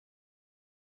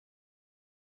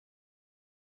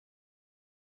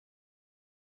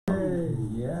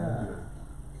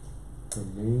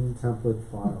custom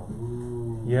template file.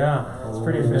 Ooh. Yeah, it's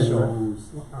pretty official.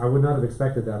 I would not have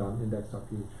expected that on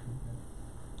index.php.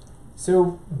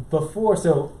 So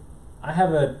I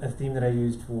have a theme that I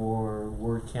used for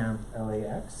WordCamp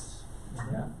LAX.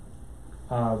 Yeah.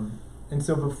 And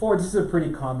so before, this is a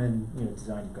pretty common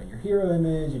design. You've got your hero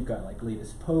image, you've got like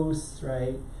latest posts,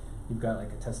 right? You've got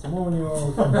like a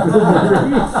testimonial, and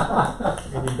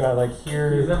you've got like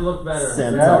here. These never look better. Right?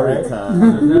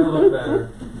 These never look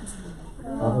better.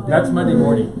 That's Monday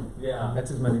morning. Yeah. That's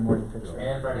his Monday morning picture.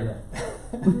 And Friday.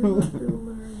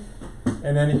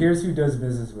 And then here's who does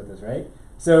business with us, right?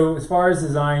 So as far as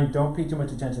design, don't pay too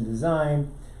much attention to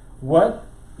design. What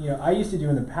I used to do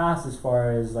in the past, as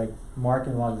far as like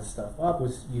marking a lot of this stuff up,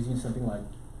 was using something like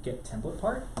get template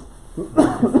part. If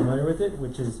you're familiar with it,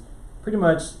 which is pretty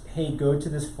much, hey, go to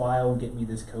this file and get me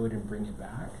this code and bring it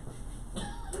back.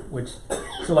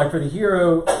 So like for the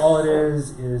hero, all it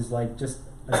is like just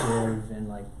a div and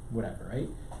like whatever, right?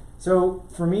 So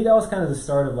for me, that was kind of the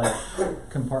start of like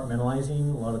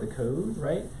compartmentalizing a lot of the code,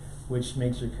 right? Which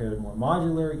makes your code more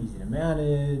modular, easy to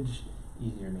manage,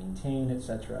 easier to maintain,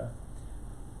 etc.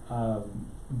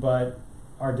 But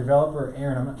our developer,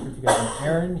 Aaron, I'm not sure if you guys know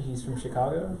Aaron, he's from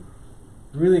Chicago.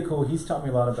 Really cool. He's taught me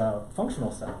a lot about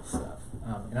functional stuff.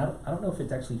 And I don't know if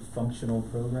it's actually functional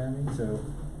programming, so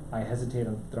I hesitate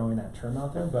on throwing that term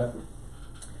out there. But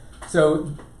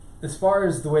so as far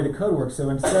as the way the code works, so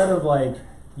instead of like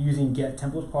using get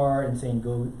template part and saying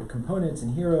go components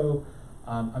and hero,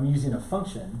 I'm using a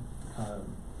function.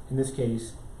 In this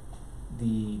case,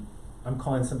 I'm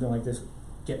calling something like this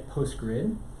get post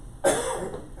grid,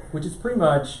 which is pretty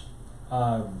much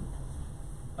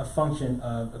a function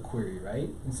of a query, right?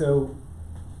 And so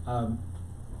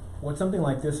what something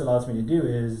like this allows me to do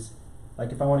is,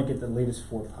 like if I want to get the latest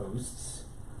 4 posts,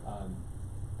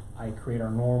 I create our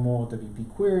normal WP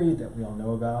query that we all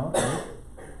know about, right?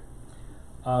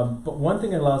 But one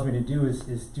thing it allows me to do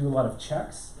is do a lot of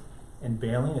checks and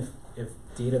bailing if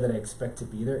data that I expect to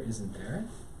be there isn't there,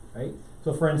 right?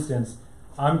 So for instance,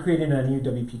 I'm creating a new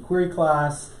WP query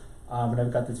class, and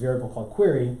I've got this variable called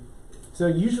query. So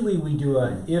usually we do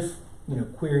a if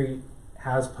query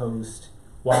has post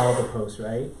while the post,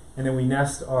 right? And then we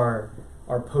nest our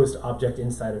post object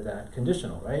inside of that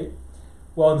conditional, right?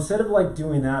 Well, instead of like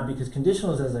doing that, because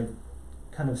conditionals, as I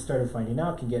kind of started finding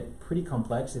out, can get pretty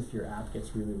complex if your app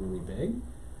gets really, really big.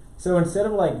 So instead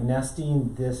of like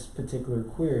nesting this particular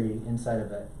query inside of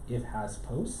that if has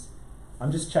posts,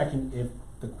 I'm just checking if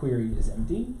the query is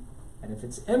empty. And if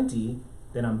it's empty,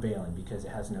 then I'm bailing because it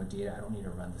has no data. I don't need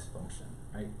to run this function,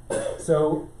 right?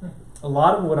 So a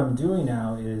lot of what I'm doing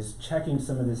now is checking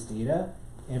some of this data.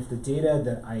 And if the data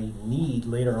that I need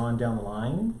later on down the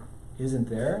line isn't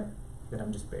there, then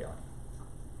I'm just bailing,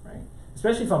 right?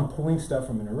 Especially if I'm pulling stuff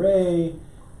from an array,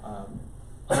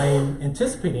 I'm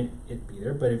anticipating it be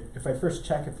there, but if I first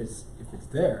check if it's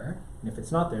there, and if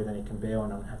it's not there, then it can bail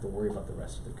and I don't have to worry about the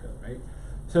rest of the code, right?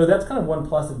 So that's kind of one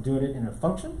plus of doing it in a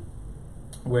function,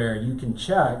 where you can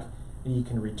check and you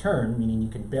can return, meaning you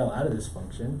can bail out of this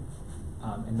function,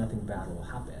 and nothing bad will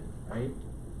happen, right?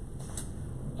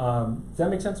 Does that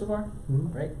make sense so far?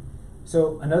 Mm-hmm. Right?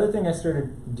 So another thing I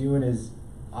started doing is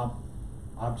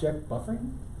object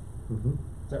buffering. Mm-hmm.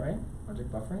 Is that right?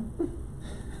 Object buffering?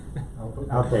 Output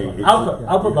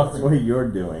buffering. That's what you're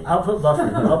doing. Output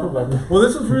buffering. Well,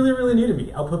 this was really, really new to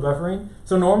me. Output buffering.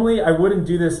 So normally I wouldn't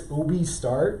do this OB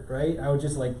start, right? I would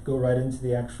just like go right into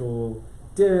the actual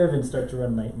div and start to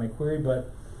run my query.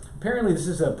 But apparently this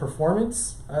is a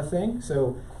performance thing.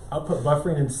 So output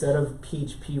buffering, instead of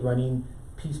PHP running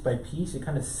piece by piece, it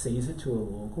kind of saves it to a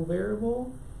local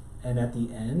variable. And at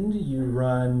the end, you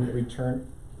run return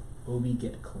OB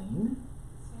get clean.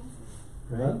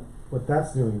 Right? What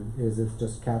that's doing is it's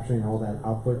just capturing all that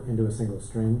output into a single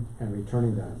string and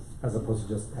returning that, as opposed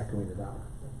to just echoing it out.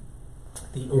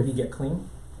 The OB get clean?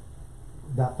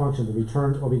 That function, the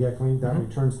return OB get clean, that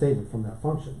return statement from that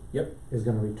function is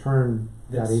going to return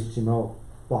that HTML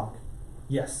block.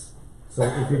 Yes. So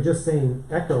if you're just saying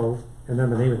echo and then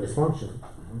the name of this function,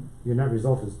 your net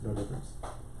result is no difference.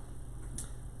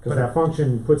 Because that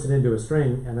function puts it into a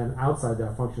string, and then outside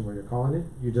that function where you're calling it,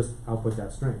 you just output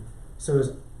that string. So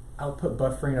is output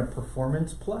buffering a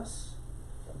performance plus?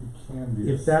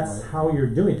 If that's how you're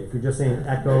doing it, if you're just saying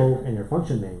echo and your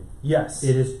function name, yes,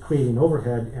 it is creating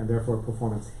overhead and therefore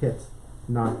performance hit,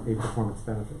 not a performance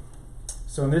benefit.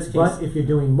 So in this case, but if you're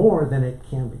doing more, then it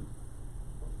can be.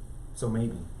 So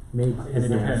maybe. Maybe. And it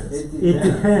depends. It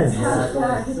depends.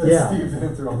 Yeah.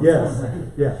 Yes.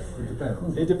 Yeah.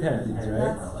 It depends,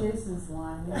 right? That's Jason's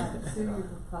line.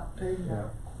 Yeah.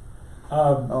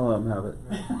 I'll let him have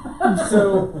it.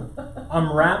 So I'm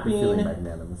Feeling wrapping,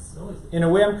 magnanimous. in a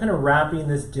way I'm kind of wrapping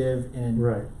this div in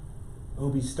Right.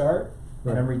 ob start,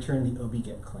 Right. and I'm returning the ob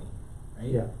get clean, right?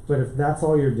 Yeah, but if that's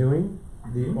all you're doing,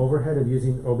 the Mhm. overhead of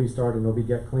using ob start and ob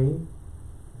get clean,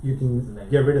 you can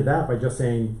get rid of that by just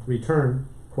saying return,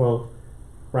 quote,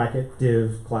 bracket,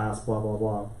 div, class, blah, blah,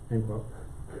 blah, end quote.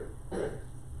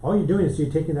 All you're doing is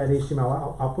you're taking that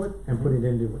HTML output and putting it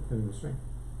into the string.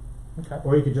 Okay.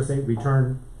 Or you could just say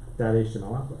return that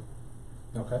HTML output.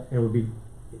 Okay. It would be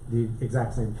the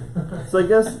exact same thing. So I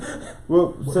guess,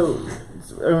 well, so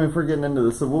I mean, if we're getting into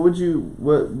this, so what would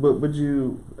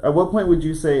you, at what point would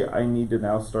you say I need to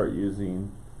now start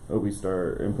using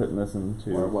OB-Start and putting this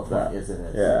into Or what that? point is it?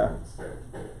 At Yeah.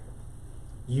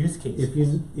 Use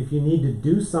cases. If you need to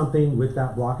do something with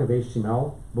that block of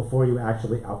HTML before you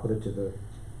actually output it to the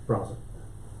browser.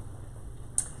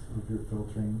 If you're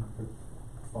filtering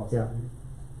for Yeah.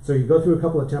 So you go through a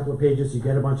couple of template pages, you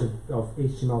get a bunch of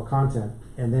HTML content,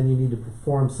 and then you need to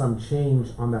perform some change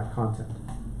on that content.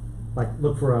 Like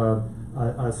look for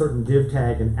a certain div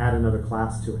tag and add another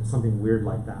class to it, something weird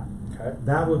like that. Okay.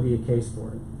 That would be a case for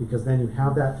it, because then you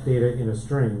have that data in a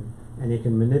string, and you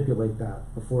can manipulate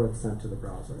that before it's sent to the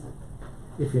browser.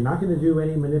 If you're not going to do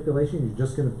any manipulation, you're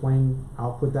just going to plain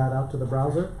output that out to the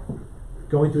browser,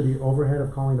 going through the overhead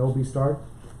of calling ob start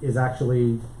is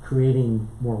actually creating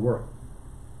more work.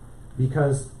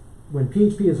 Because when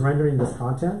PHP is rendering this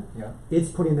content, Yeah. it's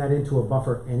putting that into a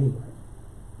buffer anyway.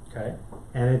 Okay.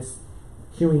 And it's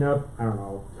queuing up, I don't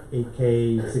know,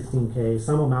 8K, 16K,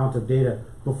 some amount of data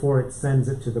before it sends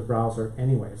it to the browser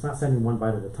anyway. It's not sending one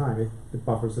byte at a time, it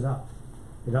buffers it up.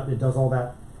 It does all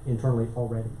that internally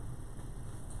already.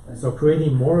 So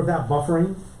creating more of that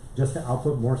buffering just to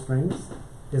output more strings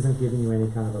isn't giving you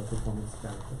any kind of a performance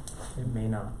benefit. It may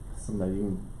not. Somebody you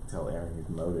can tell Aaron he's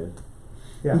moated.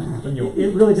 Yeah,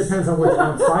 it really depends on what's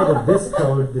outside of this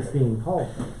code that's being called.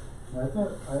 I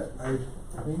thought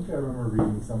I think I remember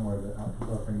reading somewhere that output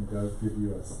buffering does give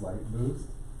you a slight boost,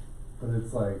 but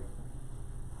it's like,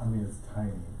 I mean, it's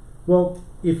tiny. Well,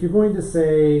 if you're going to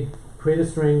say create a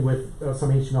string with some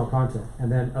HTML content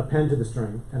and then append to the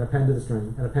string and append to the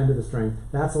string and append to the string,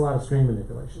 that's a lot of string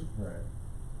manipulation. Right.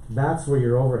 That's where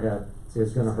your overhead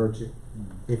is going to hurt you.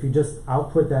 If you just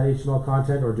output that HTML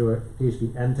content or do a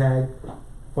PHP end tag,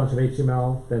 bunch of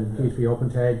HTML, then PHP open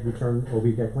tag, return ob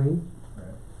get clean. Right.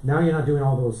 Now you're not doing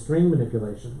all those string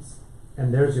manipulations,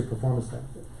 and there's your performance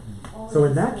benefit. So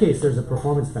in that case, there's a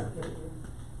performance benefit.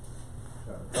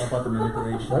 How about the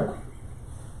manipulation? Right?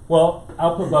 Well,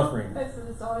 output buffering. I said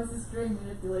it's always the string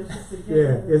manipulation to get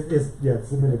Yeah, it.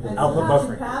 it's a manipulation. Output Sometimes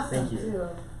buffering. pass Thank them, you. too.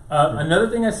 Another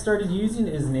thing I started using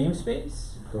is namespace.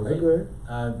 Those right? are good.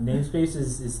 Namespace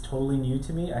is totally new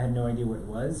to me. I had no idea what it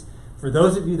was. For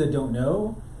those of you that don't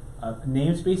know,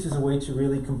 namespace is a way to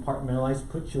really compartmentalize,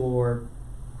 put your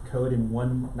code in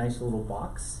one nice little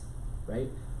box, right?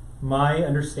 My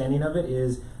understanding of it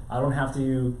is I don't have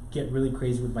to get really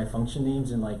crazy with my function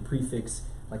names and like prefix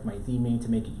like my theme name to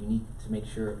make it unique, to make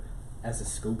sure as a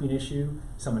scoping issue,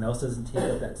 someone else doesn't take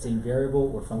up that same variable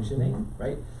or function name,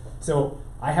 right? So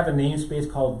I have a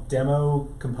namespace called demo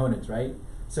components, right?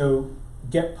 So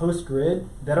get post grid,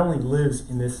 that only lives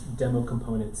in this demo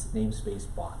components namespace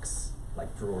box,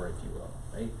 like drawer, if you will,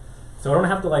 right? So I don't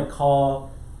have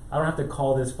to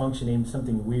call this function name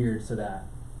something weird so that,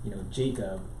 you know,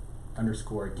 Jacob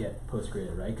underscore get post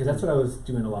grid, right? Because that's what I was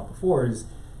doing a lot before, is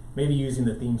maybe using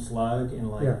the theme slug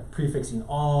and like prefixing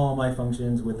all my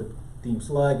functions with the theme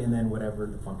slug and then whatever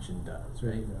the function does,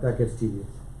 right? That gets tedious.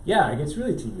 Yeah, it gets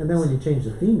really tedious. And then when you change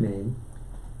the theme name,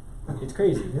 it's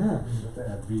crazy. yeah. You have to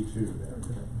add V2 to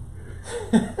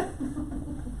everything.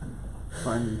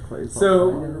 Finding Clay's So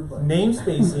line.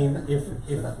 namespacing,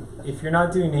 if you're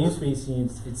not doing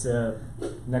namespacing, it's a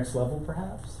next level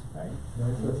perhaps, right?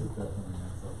 Namespace is definitely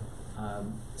next level.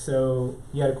 So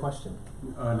you had a question.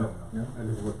 No. No? I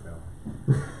just looked that way.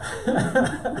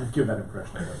 Just give that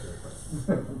impression about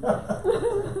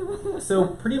the So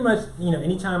pretty much, you know,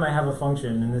 anytime I have a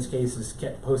function, in this case is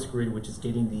get post grid, which is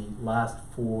getting the last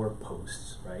 4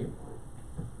 posts, right?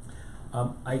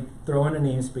 I throw in a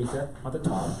namespace at the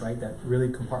top, right, that really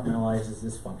compartmentalizes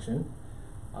this function.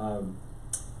 And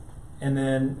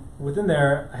then within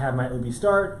there, I have my ob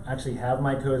start, actually have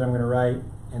my code I'm going to write,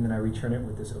 and then I return it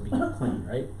with this ob clean,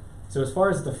 right? So as far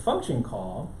as the function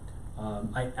call,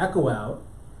 I echo out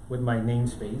with my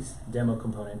namespace, demo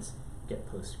components, get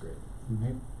post grid.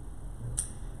 Right?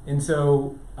 And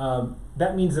so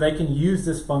that means that I can use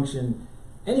this function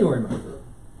anywhere in my code,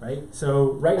 right?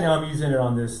 So right now I'm using it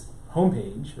on this home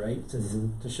page, right,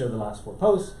 to show the last 4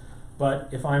 posts. But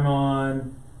if I'm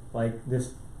on like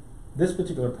this this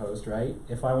particular post, right,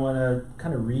 if I want to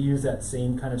kind of reuse that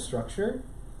same kind of structure,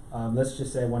 let's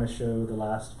just say I want to show the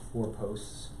last 4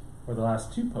 posts or the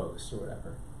last 2 posts or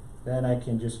whatever, then I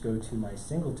can just go to my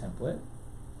single template.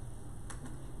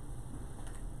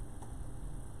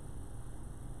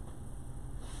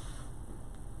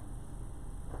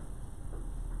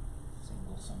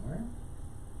 Single somewhere.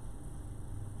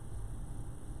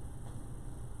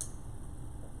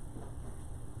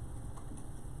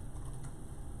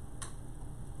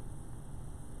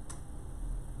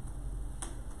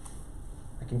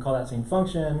 I can call that same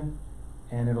function,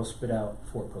 and it'll spit out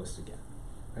 4 posts again,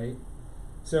 right?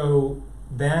 So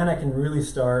then I can really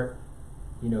start,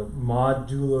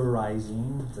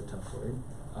 modularizing, it's a tough word,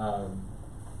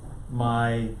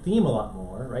 my theme a lot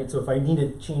more, right? So if I need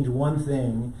to change one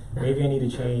thing, maybe I need to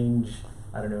change,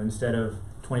 I don't know, instead of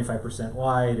 25%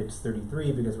 wide, it's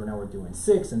 33 because we're doing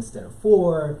 6 instead of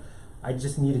 4. I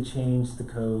just need to change the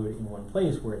code in one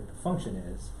place where the function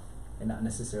is, and not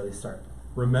necessarily start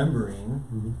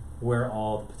remembering where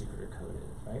all the particular code is,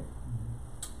 right?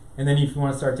 And then if you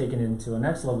want to start taking it into the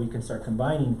next level, you can start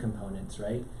combining components,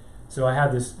 right? So I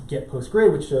have this get post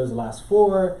grid, which shows the last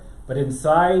 4, but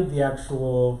inside the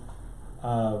actual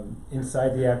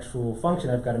function,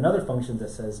 I've got another function that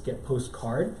says get post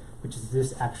card, which is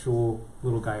this actual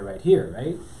little guy right here,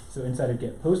 right? So inside of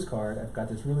get post card, I've got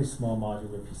this really small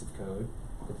modular piece of code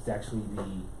that's actually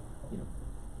the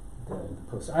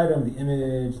post item, the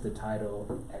image, the title,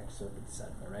 excerpt,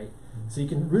 etc. Right? So you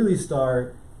can really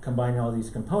start combining all these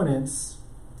components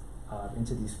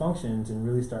into these functions and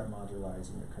really start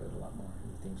modularizing your code a lot more,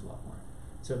 your themes a lot more.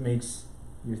 So it makes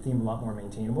your theme a lot more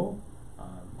maintainable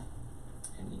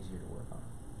and easier to work on,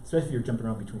 especially if you're jumping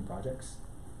around between projects.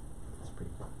 It's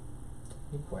pretty cool.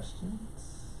 Any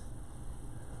questions?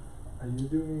 Are you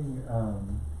doing?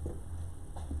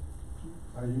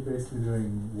 Are you basically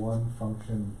doing one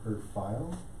function per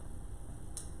file?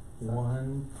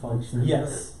 One function.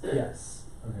 Yes. Yes.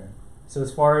 Okay. So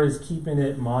as far as keeping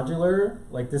it modular,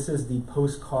 like this is the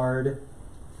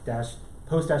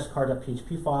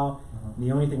post-card.php file. And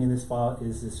the only thing in this file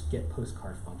is this get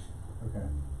postcard function. Okay.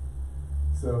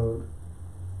 So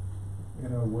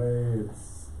in a way,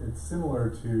 it's similar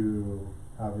to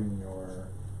having your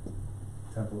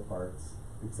template parts,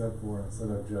 except for instead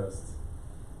of just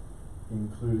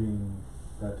including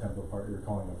that template part, you're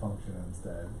calling a function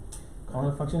instead.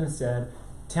 Calling a function instead.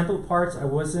 Template parts, I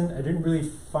didn't really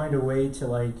find a way to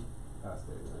like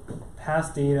pass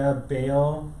data,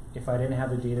 bail if I didn't have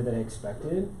the data that I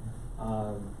expected.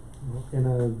 In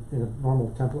a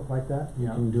normal template like that, you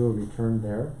can do a return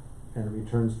there, and it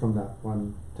returns from that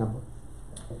one template.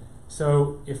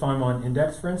 So if I'm on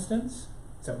index, for instance,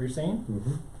 is that what you're saying?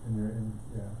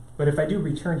 Yeah. But if I do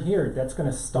return here, that's going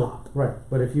to stop. Right,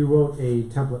 but if you wrote a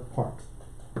template part,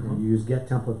 and you use get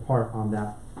template part on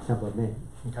that template name,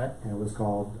 Okay. and it was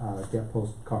called get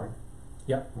post card.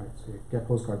 Yep. Right, so get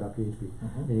postcard.php,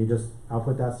 and you just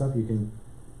output that stuff. You can,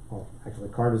 well, actually,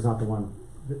 card is not the one.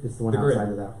 It's the one outside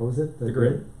of that. What was it? The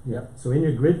grid. Yeah. Yep. So in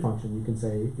your grid function, you can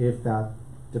say if that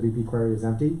WP query is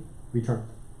empty, return.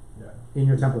 Yeah. In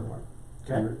your template part.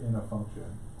 So Okay. you're in a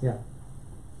function. Yeah.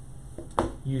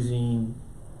 Using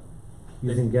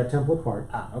Get template part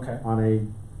okay. on a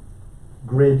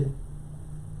grid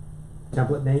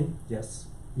template name, Yes.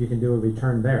 you can do a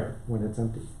return there when it's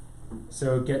empty.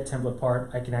 So get template part,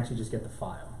 I can actually just get the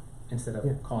file instead of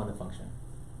calling the function.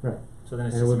 Right. So then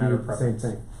it's And it just a would matter be of the same preference.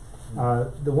 thing.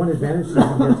 The one advantage to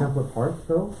using Get template part,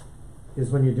 though,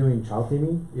 is when you're doing child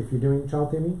theming. If you're doing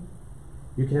child theming,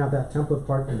 you can have that template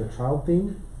part in the child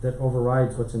theme that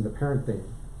overrides what's in the parent theme.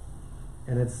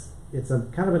 And it's a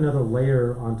kind of another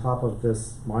layer on top of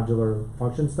this modular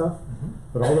function stuff,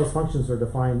 but all those functions are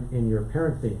defined in your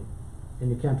parent theme, and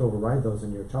you can't override those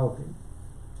in your child theme.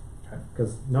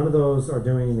 Because none of those are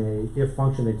doing a if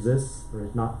function exists or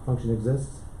if not function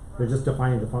exists. They're just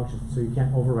defining the function, so you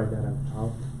can't override that in the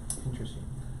child theme. Interesting.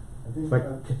 I think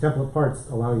But template parts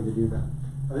allow you to do that.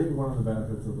 I think one of the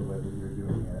benefits of the way that you're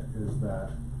doing it is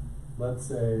that, let's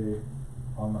say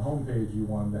on the home page you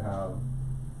wanted to have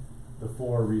the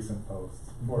 4 recent posts,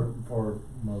 for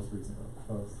most recent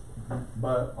posts.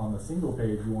 But on the single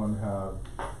page you want to have,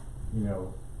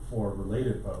 4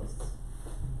 related posts.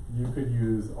 You could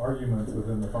use arguments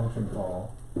within the function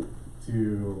call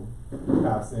to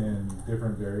pass in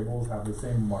different variables, have the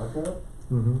same markup,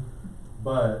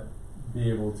 but be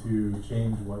able to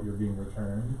change what you're being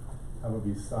returned, have it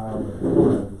be styled and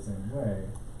formatted the same way,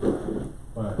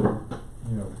 but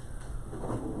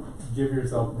give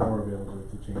yourself more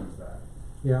availability to change that.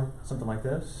 Yeah. Something like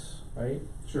this, right?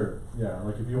 Sure. Yeah.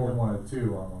 Like if you only wanted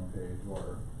 2 on one page,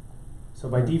 or So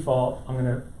by default, I'm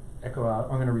gonna echo out,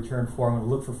 I'm going to return 4, I'm going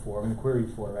to look for 4, I'm going to query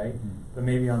 4, right? But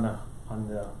maybe on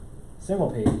the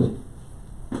single page,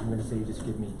 I'm going to say just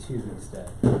give me 2 instead,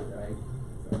 right?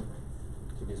 So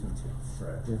it gives me 2.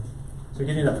 Right. Yeah. So it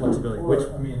gives you that flexibility. Or, Which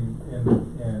I mean,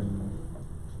 in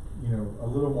a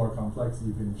little more complex,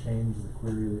 you can change the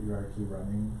query that you're actually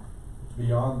running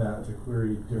beyond that to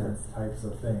query different types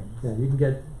of things. Yeah, you can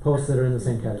get posts that are in the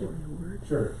same category.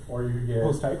 Sure. Or you could get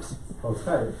post types. Post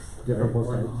types. Different post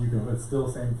or types. you can put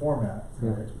still same format. Yeah.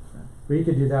 Right? But you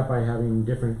could do that by having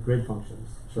different grid functions.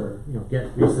 Sure. You know,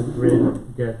 get recent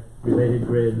grid, get related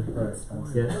grid, Right.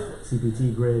 get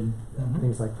CPT grid,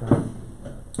 things like that.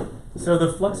 So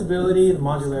the flexibility, the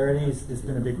modularity has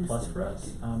been a big plus for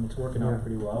us. It's working Yeah. out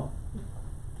pretty well.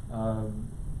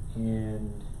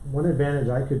 And One advantage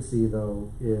I could see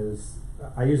though is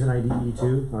I use an IDE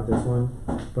too, not this one,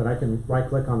 but I can right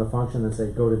click on the function and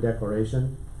say go to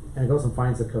declaration, and it goes and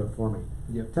finds the code for me.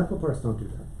 yep. Template parts don't do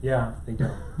that. Yeah, they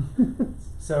don't.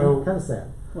 So Kind of sad.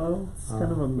 Well, it's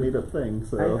kind of a made up thing.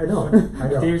 So I know. I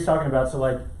know. Dave's talking about, so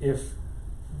like if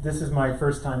this is my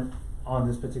first time on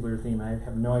this particular theme, I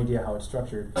have no idea how it's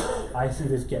structured. I see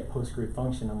this get post grid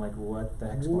function, I'm like, what the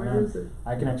heck's going What on? is it?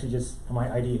 I can actually just, on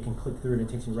my IDE, it can click through and it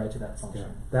takes me right to that function.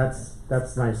 Yeah,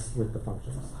 that's nice with the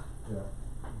functions. Yeah.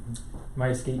 Am I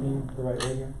escaping the right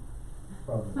way here?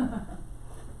 Probably.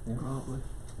 Yeah. probably.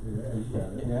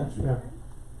 Yeah. Yeah.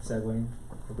 Segueing.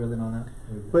 We're building on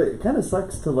that. But it kind of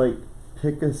sucks to like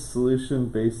pick a solution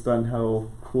based on how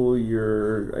cool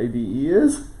your IDE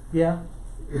is. Yeah.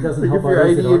 It doesn't Like help if your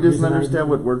others that IDE aren't doesn't using understand IDE.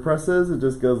 what WordPress is, it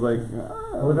just goes like,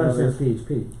 Well, it understands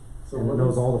PHP. So And it what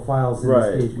knows is- all the files in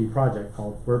Right. this PHP project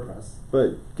called WordPress.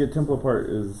 But get template part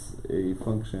is a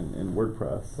function in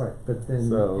WordPress. Right, but then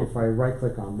So- if I right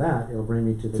click on that, it'll bring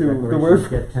me to the To the declaration Word-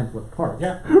 get template part.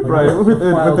 Yeah. Like, Right, that's with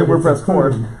the file that it's WordPress core.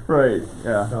 including. Right,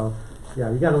 yeah. So, yeah,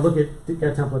 you gotta look at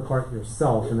get template part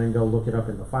yourself and then go look it up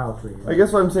in the file tree. I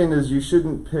guess what I'm saying is you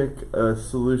shouldn't pick a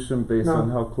solution based No. on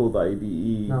how cool the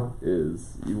IDE No.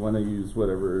 is. You want to use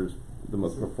whatever is the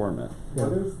most performant. Yeah.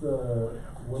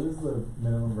 What is the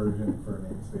minimum version for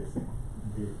namespacing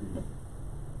in PHP?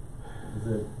 Is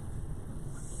it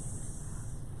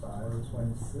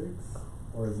 5.6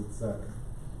 or is it 7?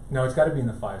 No, it's got to be in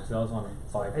the 5, so that was on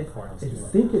 5 I, before. I was I doing it.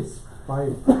 think it's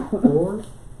 5.4,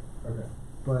 Okay.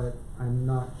 but I'm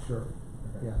not sure.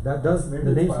 Okay. Yeah, that does, Maybe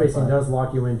the it's namespacing 5.5. does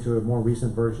lock you into a more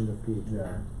recent version of PHP. Yeah.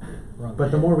 We're on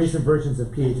But the edge. more recent versions of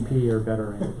PHP are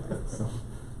better anyway, so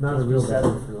not a Must be real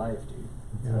 7 bad. for life,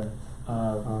 dude. Yeah.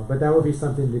 Okay. But that would be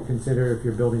something to consider if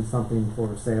you're building something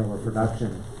for sale or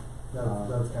production.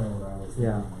 That's kind of what I was thinking.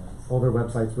 Yeah, yes. older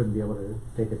websites wouldn't be able to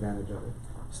take advantage of it.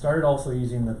 Started also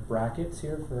using the brackets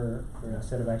here for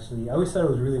instead of actually. I always thought it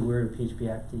was really weird with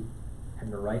PHP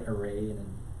having to write array and then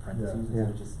parentheses. Yeah. Instead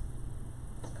of Yeah. just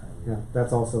it's kind of Yeah, weird.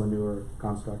 that's also a newer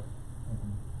construct.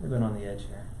 Mhm. We're going on the edge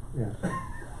here. Yeah.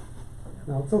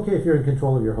 No, it's okay if you're in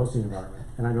control of your hosting environment,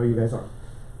 and I know you guys are.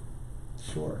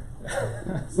 Sure.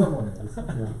 Someone is.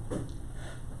 Yeah.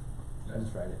 I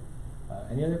just write it.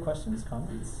 Any other questions,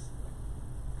 comments?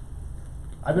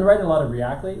 I've been writing a lot of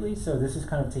React lately, so this is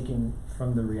kind of taking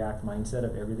from the React mindset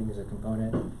of everything is a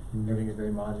component, everything is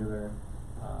very modular.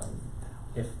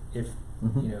 If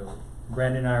Mhm. you know,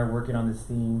 Brandon and I are working on this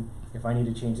theme, if I need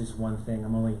to change this one thing,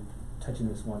 I'm only touching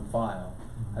this one file,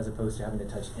 as opposed to having to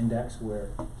touch index where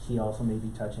he also may be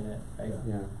touching it, right?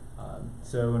 Yeah.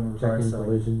 So in Checking regards to like,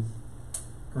 collisions.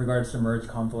 regards to merge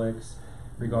conflicts,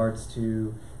 regards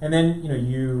to, and then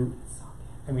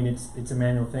I mean it's a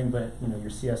manual thing, but your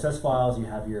CSS files, you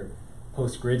have your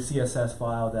PostGrid CSS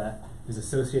file that is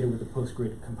associated with the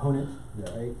PostGrid component,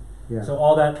 Yeah. right? Yeah. So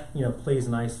all that plays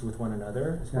nice with one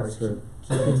another as far That's as true.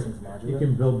 keeping these things modular. You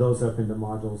can build those up into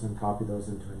modules and copy those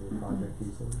into a new project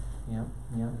easily. Yeah,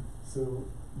 yeah. So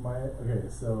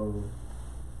so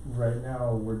right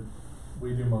now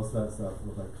we do most of that stuff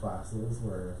with like classes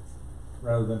where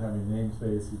rather than having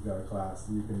namespace, you've got a class,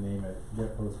 you can name it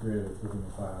get PostGrid, it's within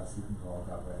the class, you can call it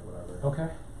that way, whatever. Okay.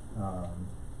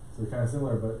 So kind of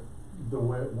similar, but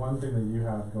one thing that you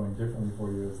have going differently for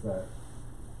you is that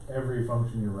every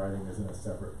function you're writing is in a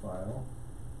separate file,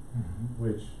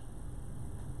 which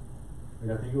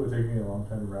I think it would take me a long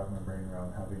time to wrap my brain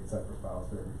around having separate files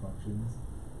for every functions.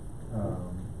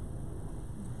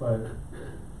 But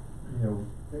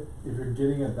if you're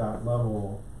getting at that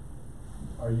level,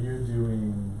 are you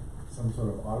doing some sort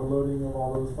of auto loading of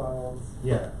all those files?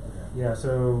 Yeah. Okay. Yeah.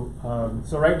 So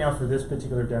so right now for this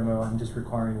particular demo, I'm just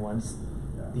requiring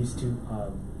these two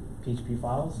PHP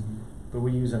files. Mhm. But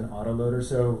we use an autoloader.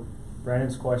 So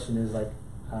Brandon's question is like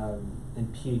in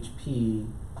PHP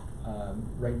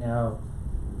right now,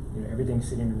 everything's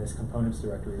sitting in this components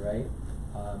directory, right?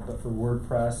 But for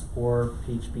WordPress or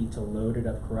PHP to load it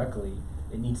up correctly,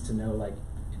 it needs to know like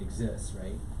it exists,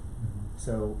 right?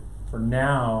 So for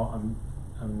now,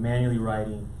 I'm manually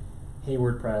writing, hey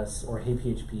WordPress or hey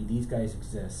PHP, these guys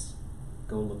exist.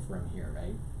 Go look for them here,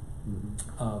 right?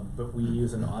 But we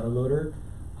use an autoloader,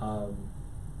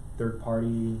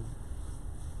 third-party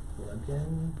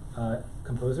plugin,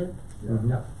 composer.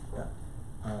 Yeah.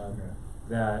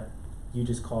 That you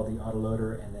just call the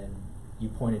autoloader and then you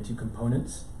point it to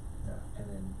components, Yeah. and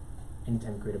then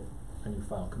anytime you create a new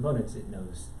file components, it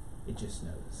just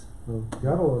knows. Well, the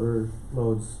autoloader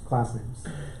loads class names.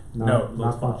 No, it loads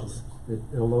not files.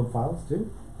 functions. It'll load files too?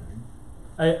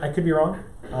 I could be wrong.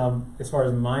 As far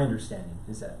as my understanding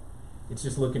is that it's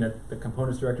just looking at the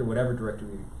components directory, whatever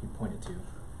directory you point it to,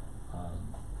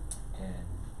 and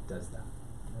does that.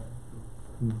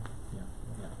 Hmm.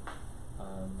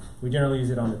 We generally use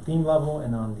it on the theme level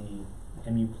and on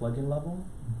the MU plugin level.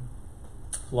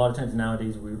 A lot of times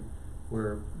nowadays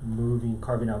we're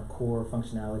carving out core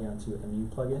functionality onto MU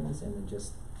plugins and then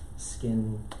just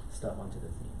skin stuff onto the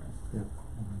theme, right? Yeah.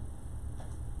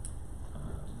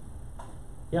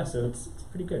 Yeah, so it's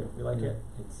pretty good. We like Yeah. it.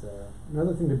 It's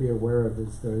Another thing to be aware of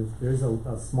is there's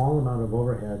a small amount of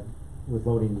overhead with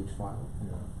loading each file.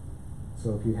 Yeah.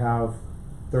 So if you have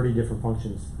 30 different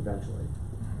functions eventually,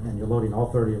 and you're loading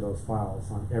all 30 of those files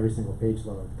on every single page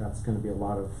load, that's going to be a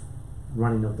lot of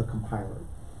running of the compiler.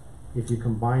 If you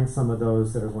combine some of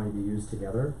those that are going to be used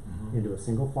together into a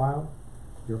single file,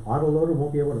 your autoloader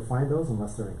won't be able to find those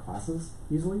unless they're in classes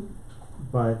easily,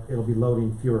 but it'll be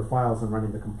loading fewer files and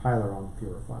running the compiler on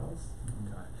fewer files.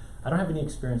 I don't have any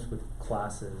experience with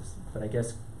classes, but I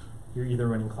guess you're either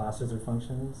running classes or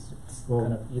functions. It's Well,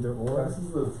 kind of either or.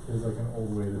 Classes is like an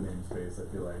old way to namespace, I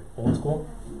feel like. Old school.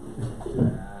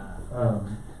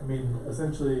 I mean,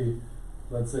 essentially,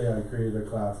 let's say I created a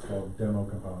class called demo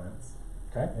components,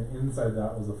 Okay. and inside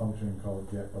that was a function called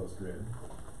getPostGrid.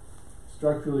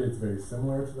 Structurally, it's very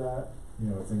similar to that. You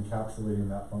know, it's encapsulating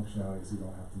that functionality, so you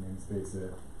don't have to namespace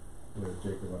it with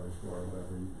Jacob underscore or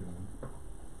whatever. You can,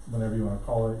 whenever you want to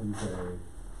call it, you say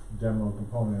demo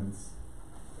components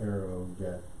arrow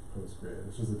get postgrid.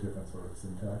 It's just a different sort of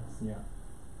syntax. Yeah.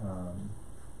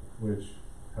 Which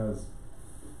has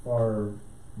far,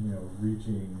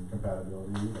 reaching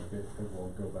compatibility. Like it will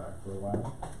go back for a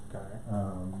while. Got it.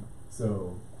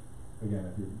 So again,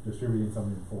 if you're distributing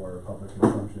something for public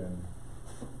consumption,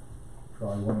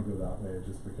 probably want to go that way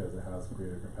just because it has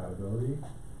greater compatibility.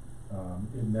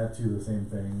 It nets you the same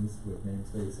things with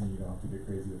namespace, and you don't have to get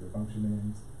crazy with your function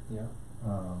names. Yeah.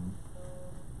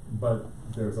 But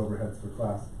there's overhead for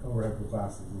classes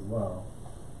as well.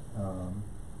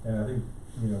 And I think,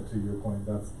 to your point,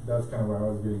 that's kind of where I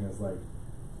was getting is like,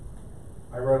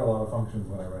 I write a lot of functions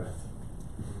when I write it.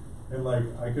 And like,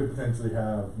 I could potentially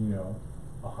have,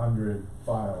 100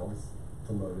 files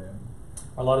to load in.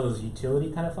 A lot of those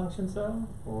utility kind of functions though,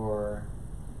 or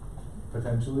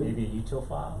Potentially. maybe a util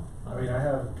file. I mean,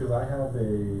 I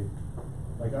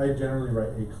generally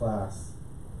write a class,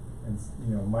 and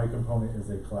my component is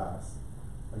a class.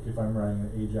 Like if I'm writing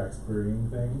an Ajax querying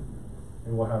thing,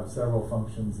 it will have several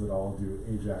functions that all do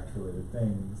Ajax related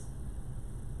things,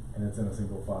 and it's in a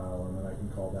single file, and then I can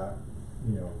call that,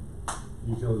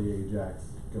 utility Ajax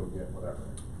go get whatever.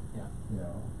 Yeah.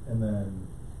 And then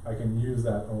I can use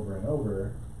that over and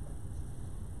over,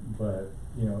 but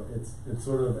it's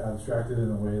sort of abstracted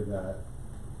in a way that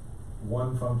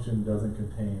one function doesn't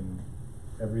contain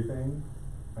everything.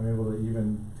 I'm able to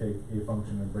even take a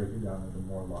function and break it down into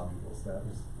more logical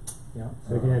steps. Yeah.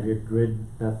 So you can have your grid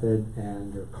method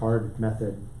and your card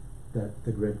method that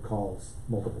the grid calls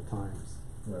multiple times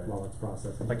Right. while it's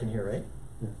processing. Like in here, right?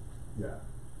 Yeah. Yeah.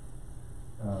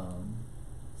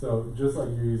 So just like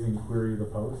you're using query the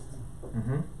post,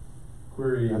 Mm-hmm.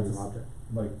 query That's is an object.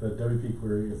 like the WP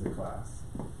query is a class,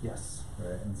 Yes.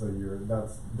 right? And so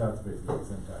that's basically the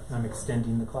syntax. I'm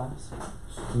extending the class.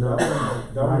 No,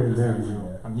 That not one in you're there. just using No.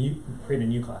 it. Creating a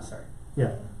new class, sorry.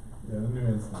 Yeah. Yeah, the new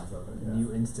instance of it. Yeah.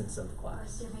 New instance of the Like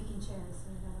class. you're making chairs, so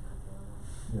you got a couple of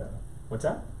them. Yeah. What's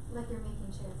that? Like you're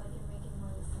making chairs, like you're making more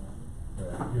of the same.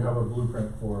 Right. You have a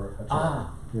blueprint for a chair.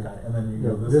 Ah, Yeah. got it. And then you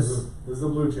go, Yeah, this is the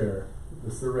blue chair,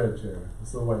 this is the red chair, this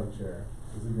is the white chair,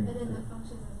 this is the green And then chair. the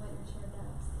functions is what your chair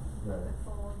does. Right. It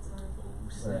folds or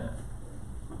moves. Right.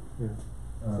 Yeah.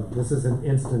 So Um, this is an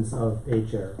instance of a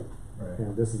chair. Right.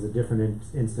 And this is a different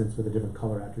instance with a different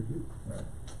color attribute. Right.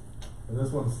 And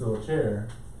this one's still a chair,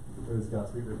 but it's got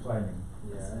sweet reclining.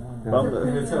 Yeah. Well,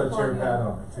 And it's got a chair pad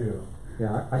on it too.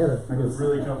 Yeah, I gotta. It's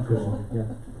really comfortable. Yeah.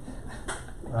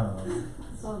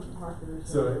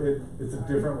 So it's a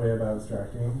different way of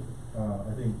abstracting.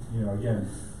 I think, again,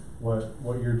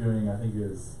 what you're doing, I think,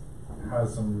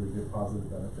 has some really good positive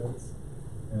benefits,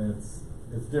 and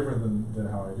it's different than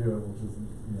how I do it, which is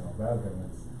a bad thing.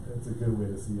 It's a good way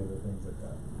to see other things like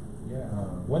that. Yeah.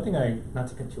 One thing not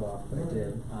to cut you off, but I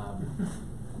did.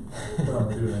 But I'm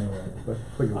gonna do it anyway.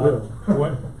 But you will.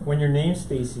 When you're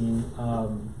namespacing,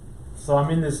 so I'm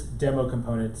in this demo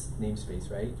components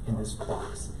namespace, right, in this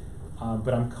box,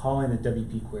 but I'm calling a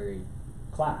WP query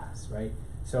class, right?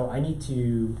 So I need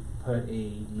to put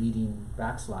a leading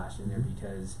backslash in there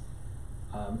because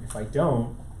if I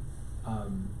don't,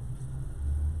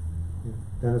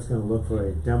 then it's going to look for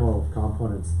a demo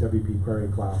components WP query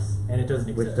class, and it doesn't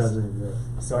exist. which doesn't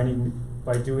exist. So I need,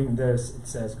 by doing this, it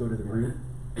says go to the root,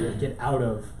 get out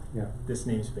of Yeah. this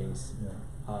namespace,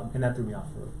 Yeah. and that threw me off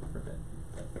for a bit.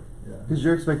 Yeah. Because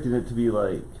you're expecting it to be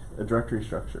like a directory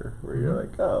structure, where you're Mhm.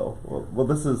 like, oh, well,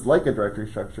 this is like a directory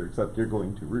structure, except you're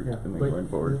going to root Yeah, and then but going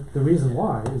forward. The reason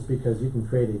why is because you can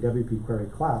create a WP query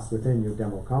class within your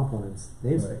demo components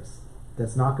namespace Right.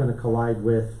 that's not going to collide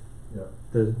with Yeah.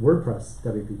 the WordPress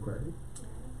WP query.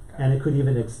 And it could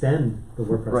even extend the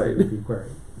WordPress Right. WP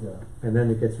query. Yeah. And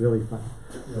then it gets really fun.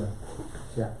 Yeah.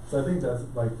 Yeah. So I think that's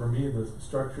like for me,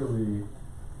 structurally,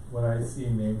 when I see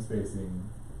namespacing,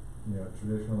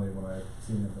 traditionally when I've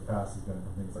seen it in the past has been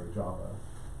from things like Java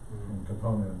and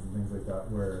components and things like that,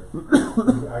 where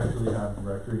you actually have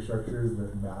directory structures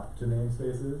that map to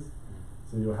namespaces.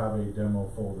 So you'll have a demo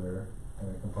folder and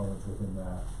a components within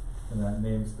that, and that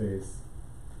namespace,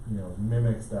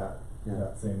 mimics that Yeah.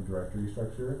 that same directory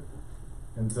structure.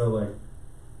 And so like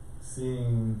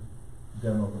seeing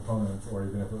demo components, or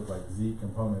even if it was like Z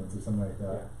components or something like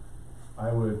that,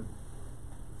 I would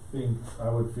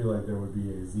feel like there would be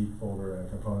a Z folder and a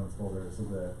components folder, so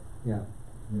that Yeah.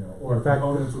 or In fact,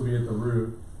 components would be at the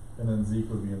root, and then Zeek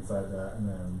would be inside that, and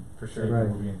then For sure. Shaker Right.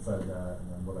 would be inside that,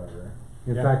 and then whatever.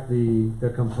 In Yeah. fact, the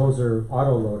composer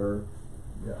autoloader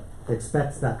Yeah.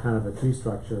 expects that kind of a tree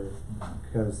structure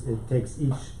because it takes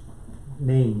each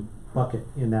name bucket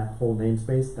in that whole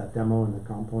namespace, that demo and the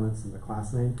components and the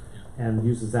class name, and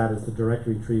uses that as the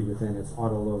directory tree within its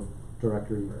autoload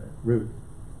directory Right. root.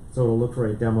 So it'll look for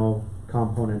a demo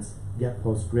components get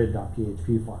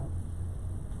postgrid.php file.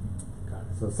 Got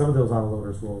it. So some of those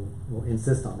autoloaders will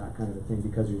insist on that kind of a thing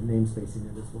because you're namespacing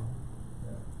it as well.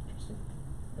 Yeah. Interesting.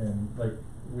 And like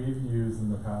we've used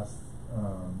in the past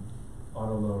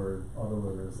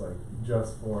autoloaders like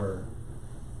just for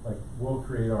like we'll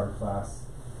create our class,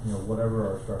 whatever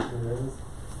our structure is,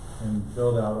 and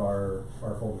build out our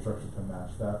folder structure to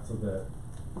match that, so that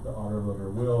the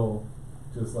autoloader will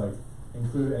just like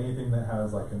include anything that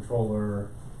has like controller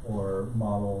or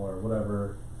model or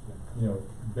whatever,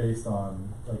 based on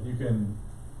like you can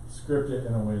script it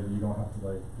in a way that you don't have to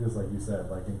like, just like you said,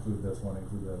 like include this one,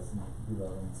 include this, and include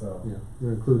that one. So Yeah,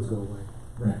 your includes go away.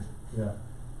 right, yeah,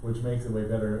 which makes it way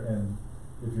better. And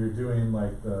if you're doing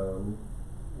like the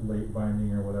late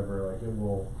binding or whatever, like it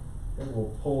will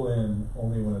pull in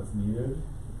only when it's needed.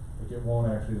 Like it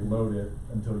won't actually load it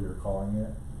until you're calling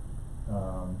it.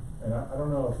 And I don't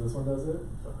know if this one does it.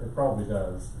 It probably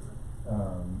does.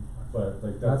 But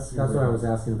like That's super what I was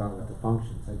nice. asking about with the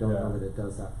functions. I don't Yeah. know that it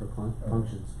does that for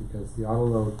functions because the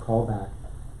autoload callback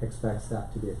expects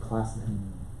that to be a class name,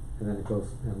 Mm. and then it goes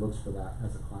and looks for that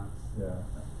as a class. Yeah.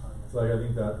 So like I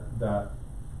think that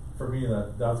for me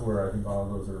that's where I think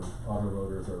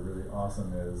autoloaders are really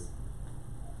awesome is,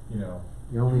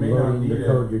 You're only may not loading need the it,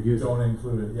 code you're using. don't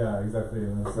include it. Yeah, exactly.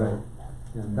 And it's Right. like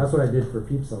Yeah, that's what I did for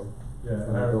Peepso. yeah, So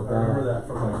and I built remember out. that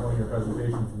from like one of your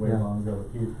presentations way Yeah. long ago,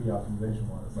 the PHP optimization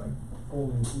one. It's like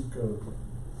only include code.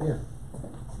 Yeah,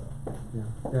 So, yeah.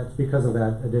 That's because of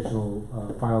that additional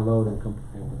file load and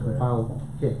compile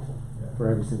kit yeah. for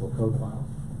every single code file.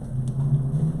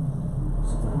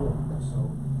 So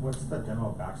what's the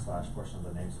demo backslash portion of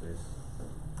the namespace?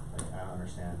 Like, I don't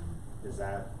understand. Is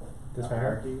that This the right here?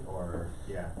 hierarchy or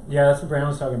yeah? Yeah, that's what Brandon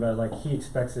was talking about. Like he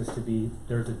expects this to be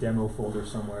there's a demo folder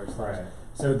somewhere. Right.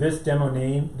 So this demo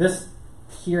name, this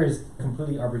here is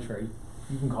completely arbitrary.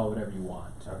 You can call it whatever you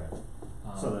want. Okay.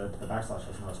 So the backslash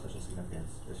has no special significance.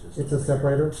 It's just It's a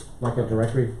separator, like a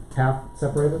directory path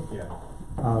separator. Yeah.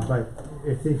 But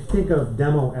if you think of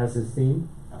demo as his theme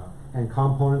and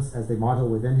components as the module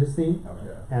within his theme, Okay.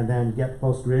 Yeah. and then get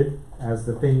postgrid as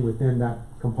the thing within that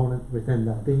component within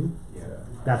that theme, Yeah.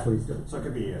 that's what he's doing. So it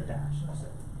could be a dash, let's say,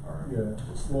 or Yeah.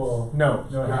 just Well, No,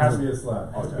 no, it it has has to be a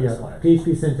slash. Oh, it's Yeah, slash.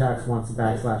 PHP syntax wants a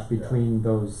backslash Yeah. between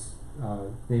those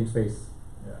namespace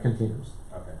Yeah. containers.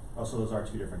 Okay. Oh, so those are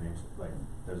two different names. Like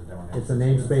there's a demo name. It's a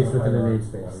namespace It's within a hierarchy.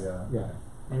 namespace. Yeah.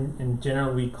 Yeah. And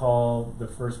generally we call the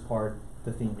first part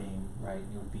the theme name, right?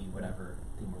 It would be whatever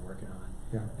theme we're working on.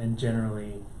 Yeah. And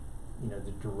generally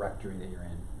the directory that you're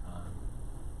in,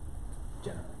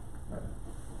 generally.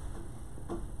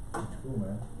 Cool,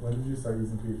 man. When did you start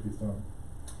using PHP Storm?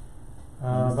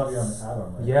 About be on the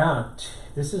add-on, right? Yeah,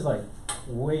 this is like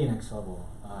way next level.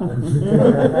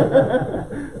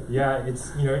 Yeah,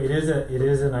 it's it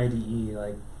is an IDE.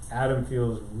 Like Atom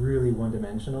feels really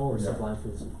one-dimensional, or Sublime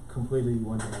feels completely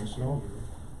one-dimensional.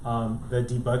 The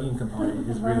debugging component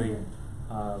is really.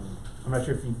 I'm not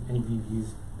sure if any of you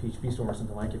use PHP Storm or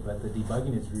something like it, but the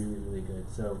debugging is really, really good.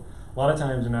 So a lot of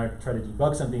times when I try to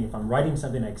debug something, if I'm writing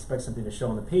something, I expect something to show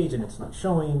on the page and it's not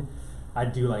showing, I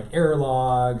do like error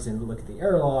logs and look at the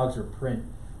error logs, or print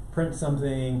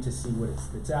something to see what it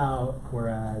spits out.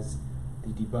 Whereas the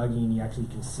debugging, you actually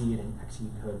can see it in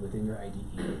Xcode code within your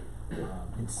IDE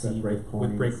and see with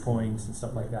breakpoints and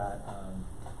stuff like that.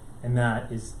 And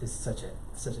that is such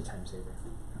a time saver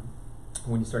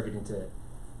when you start getting into,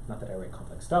 not that I write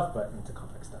complex stuff, but into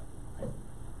complex stuff. So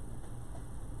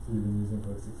you've been using it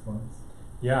for 6 months?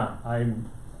 Yeah, I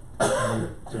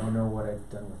don't know what I've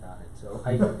done without it. So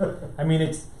I mean,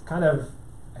 it's kind of,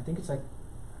 I think it's like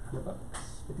 $100,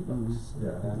 $50.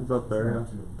 Yeah, It's up there. Yeah.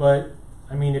 But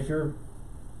I mean, if you're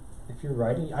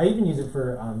writing, I even use it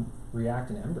for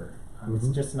React and Ember. It's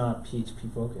just not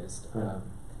PHP focused.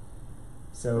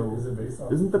 So is it based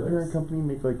off Isn't the Flicks? parent company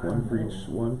make like one for each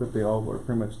one, but they all are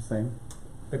pretty much the same?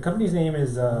 the company's name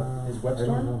is I don't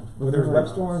WebStorm. know. Well, there's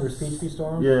WebStorm, there's PHP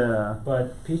Storm. Yeah.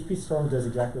 But PHP Storm does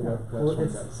exactly what Well,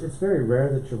 WebStorm does. it's very rare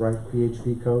that you write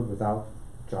PHP code without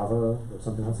Java or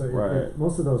something else. So Right.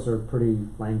 most of those are pretty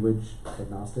language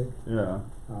agnostic. Yeah.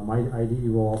 My IDE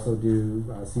will also do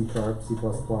C#, C++,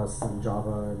 and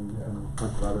Java, and a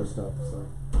bunch of other stuff. So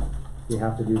you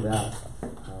have to do that.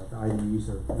 The IDEs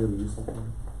are really useful for it.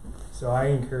 So I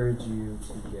encourage you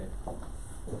to get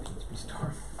PHP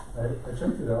Storm. I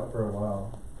checked it out for a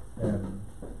while, and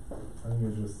I think it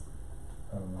was just,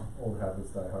 I don't know, old habits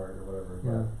die hard or whatever.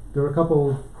 Yeah, there were a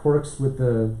couple quirks with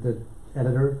the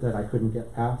editor that I couldn't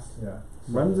get past. Yeah.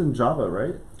 Runs in Java,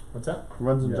 right? What's that?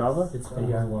 Runs in Yes. Java? It's That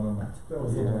was one of my. That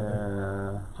was one of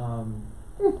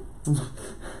my.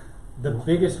 Yeah. The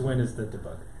biggest win is the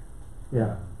debugger.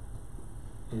 Yeah,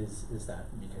 Is that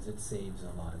because it saves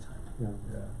a lot of time. yeah.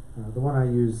 Yeah. The one I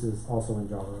use is also in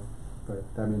Java, but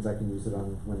that means I can use it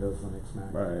on Windows, Linux,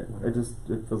 Mac. Right. whatever.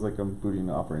 It feels like I'm booting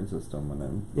the operating system when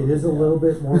I'm. It is a little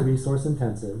bit more resource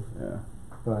intensive, Yeah.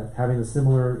 but having a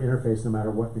similar interface no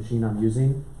matter what machine I'm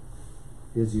using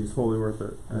is It's useful. totally worth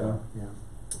it. Yeah. Yeah.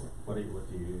 What do you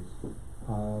use?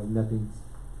 NetBeans.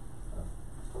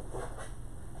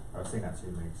 I was saying that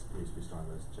too makes PHP Storm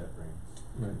those JetBrains.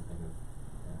 Yeah. Kind of thing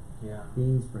of, Yeah.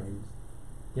 Beans, brains.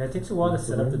 Yeah, it takes a while to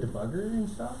set up the Absolutely. debugger and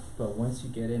stuff, but once you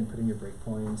get in, put in your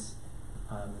breakpoints,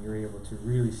 you're able to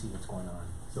really see what's going on.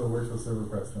 So it works with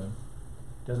ServerPress then?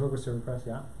 Does work with ServerPress,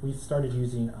 yeah. We've started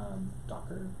using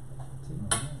Docker too.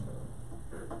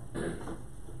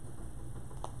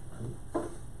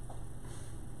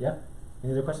 Yeah.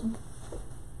 Any other questions?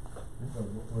 So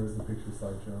where's the picture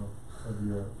slideshow of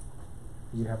your?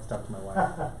 You have to talk to my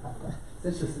wife.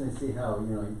 It's interesting to see how,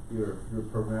 you're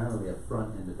primarily a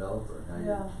front-end developer,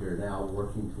 how you're now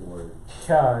working toward.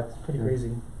 Yeah, it's pretty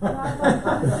crazy. I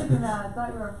was thinking that. I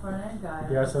thought you were a front-end guy.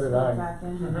 Yeah, so did I. Back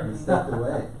end. You stepped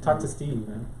away. Talk to Steve,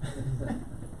 man.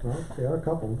 Well, they are a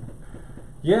couple.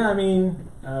 Yeah, I mean,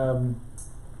 And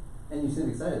you seem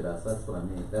excited about it, so that's what I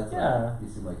mean. That's Yeah. what you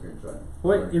seem like you're enjoying.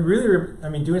 what it really, I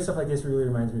mean, doing stuff like this really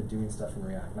reminds me of doing stuff in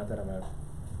React. Not that I'm a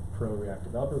pro React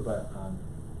developer, but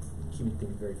keeping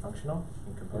things very functional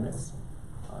in components.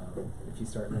 If you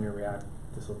start learning React,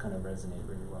 this will kind of resonate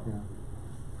really well. Yeah.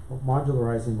 Well,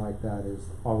 modularizing like that is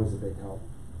always a big help.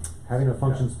 Having a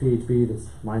functions PHP that's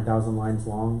 9,000 lines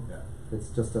long, Yeah. it's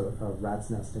just a rat's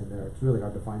nest in there. It's really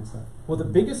hard to find stuff. Well, the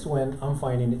biggest win I'm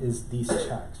finding is these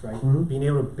checks, right? Mhm. Being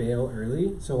able to bail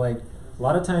early. So, like, a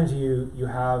lot of times you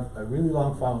have a really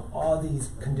long file with all these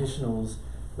conditionals,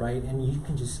 right? And you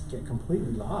can just get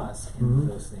completely lost in Mhm.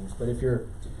 those things. But if you're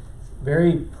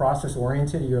very process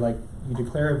oriented, you're like, you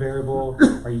declare a variable,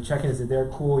 or you check it, is it there?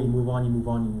 Cool, you move on, you move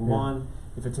on, you move Yeah. on.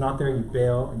 If it's not there, you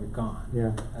bail and you're gone.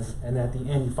 Yeah, And at the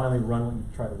end, you finally run what you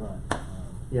try to run.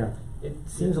 yeah. It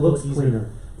seems It a little looks easier. cleaner.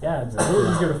 Yeah, it's a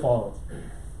little easier to follow.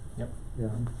 Yep. Yeah.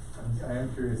 I am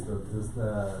curious though,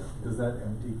 does that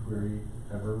empty query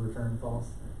ever return false?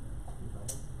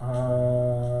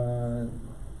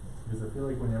 Because I feel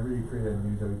like whenever you create a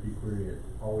new WP query, it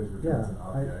always returns an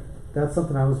object. That's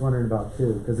something I was wondering about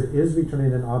too, because it is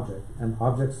returning an object, and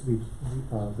objects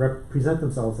represent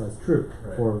themselves as true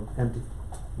Right. or empty.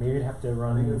 Maybe you'd have to I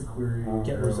run think it's query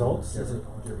get arrow, results. Get, Is it?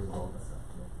 get results,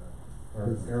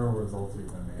 or arrow results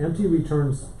even. maybe. Empty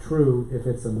returns true if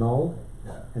it's a null,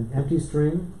 Yeah. an empty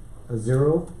string, a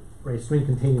zero, or a string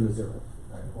containing a zero,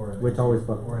 Right. Or an which empty, always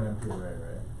bugs or me. an empty array,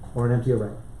 right? Or an empty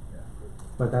array. Yeah.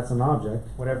 But that's an object.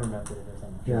 Whatever method it is,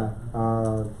 I'm not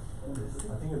sure.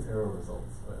 Yeah. I think it's arrow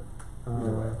results, but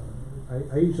either way.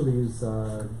 I usually use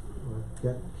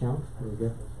get count or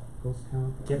get post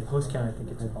count. Get post count, I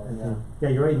think it's called. Yeah. Yeah,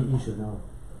 your IDE should know.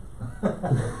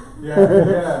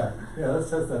 yeah. Let's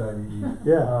test that IDE.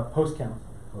 Yeah. Post count.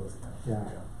 Post count. Yeah.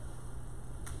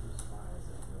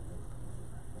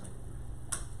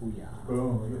 Ooh, yeah.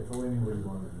 Boom. Yeah, totally knew what you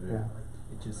wanted to do. Yeah.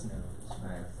 It just knows.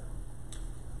 Nice.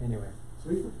 Anyway,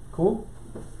 Sweet. cool.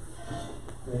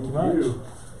 Thank you much.